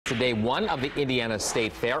to day one of the Indiana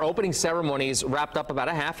State Fair. Opening ceremonies wrapped up about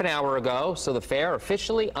a half an hour ago, so the fair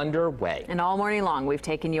officially underway. And all morning long, we've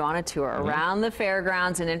taken you on a tour around the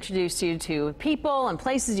fairgrounds and introduced you to people and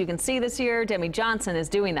places you can see this year. Demi Johnson is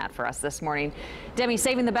doing that for us this morning. Demi,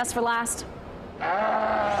 saving the best for last?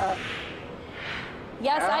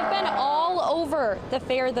 Yes, I've been all over the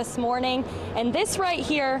fair this morning, and this right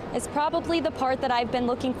here is probably the part that I've been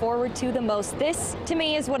looking forward to the most. This, to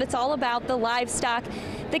me, is what it's all about, the livestock,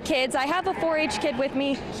 the kids. I have a 4-H kid with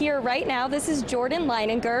me here right now. This is Jordan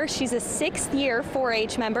Leininger. She's a 6th-year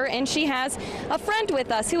 4-H member, and she has a friend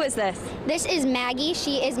with us. Who is this? This is Maggie.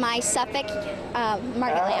 She is my Suffolk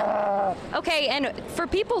market lamb. Okay, and for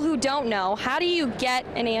people who don't know, how do you get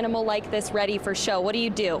an animal like this ready for show? What do you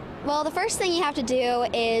do? Well, the first thing you have to do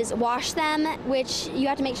is wash them, which you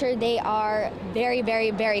have to make sure they are very,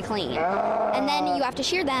 very, very clean. And then you have to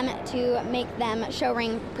shear them to make them show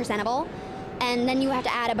ring presentable. And then you have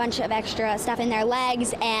to add a bunch of extra stuff in their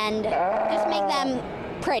legs and just make them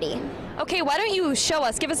pretty. Okay, why don't you show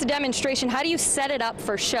us, give us a demonstration. How do you set it up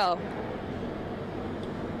for show?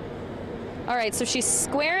 All right, so she's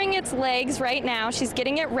squaring its legs right now. She's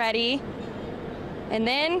getting it ready. And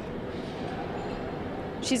then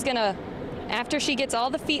she's gonna, after she gets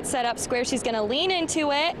all the feet set up square, she's gonna lean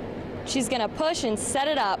into it. She's gonna push and set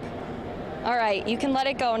it up. All right, you can let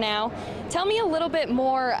it go now. Tell me a little bit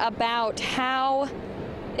more about how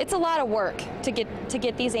it's a lot of work to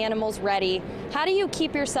get these animals ready. How do you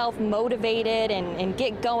keep yourself motivated and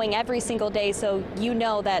get going every single day so you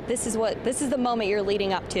know that this is the moment you're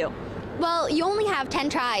leading up to? Well, you only have 10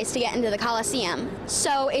 tries to get into the Coliseum,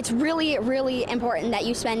 so it's really, really important that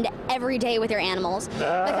you spend every day with your animals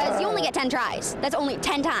because you only get 10 tries. That's only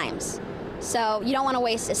 10 times, so you don't want to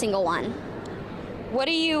waste a single one. What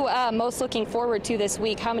are you most looking forward to this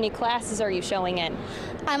week? How many classes are you showing in?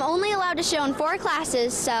 I'm only allowed to show in 4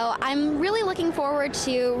 classes, so I'm really looking forward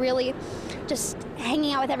to really just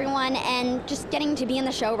hanging out with everyone and just getting to be in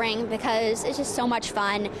the show ring because it's just so much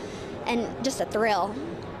fun and just a thrill.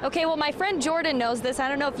 Okay, well, my friend Jordan knows this. I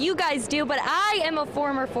don't know if you guys do, but I am a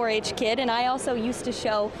former 4-H kid, and I also used to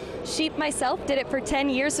show sheep myself, did it for 10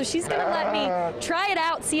 years, so she's gonna let me try it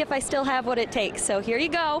out, see if I still have what it takes. So here you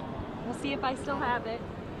go. We'll see if I still have it.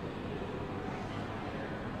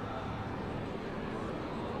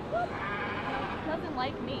 Doesn't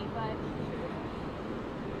like me, but...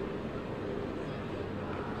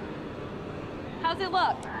 How's it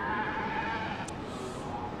look?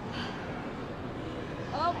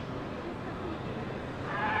 Oh.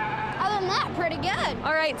 Other than that, pretty good.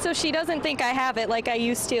 All right, so she doesn't think I have it like I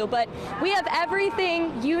used to, but we have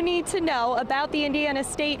everything you need to know about the Indiana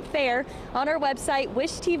State Fair on our website,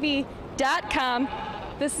 wishtv.com.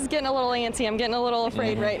 This is getting a little antsy. I'm getting a little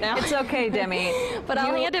afraid right now. It's okay, Demi. But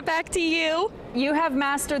I'll hand it back to you. You have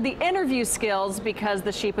mastered the interview skills because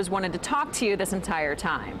the sheep has wanted to talk to you this entire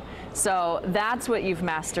time. So that's what you've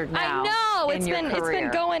mastered now. I know. It's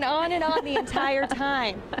been going on and on the entire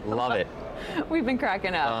time. Love it. We've been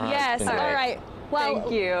cracking up. Yes. All right. Well,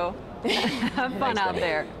 thank you. Have fun out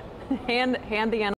there. Hand the animal.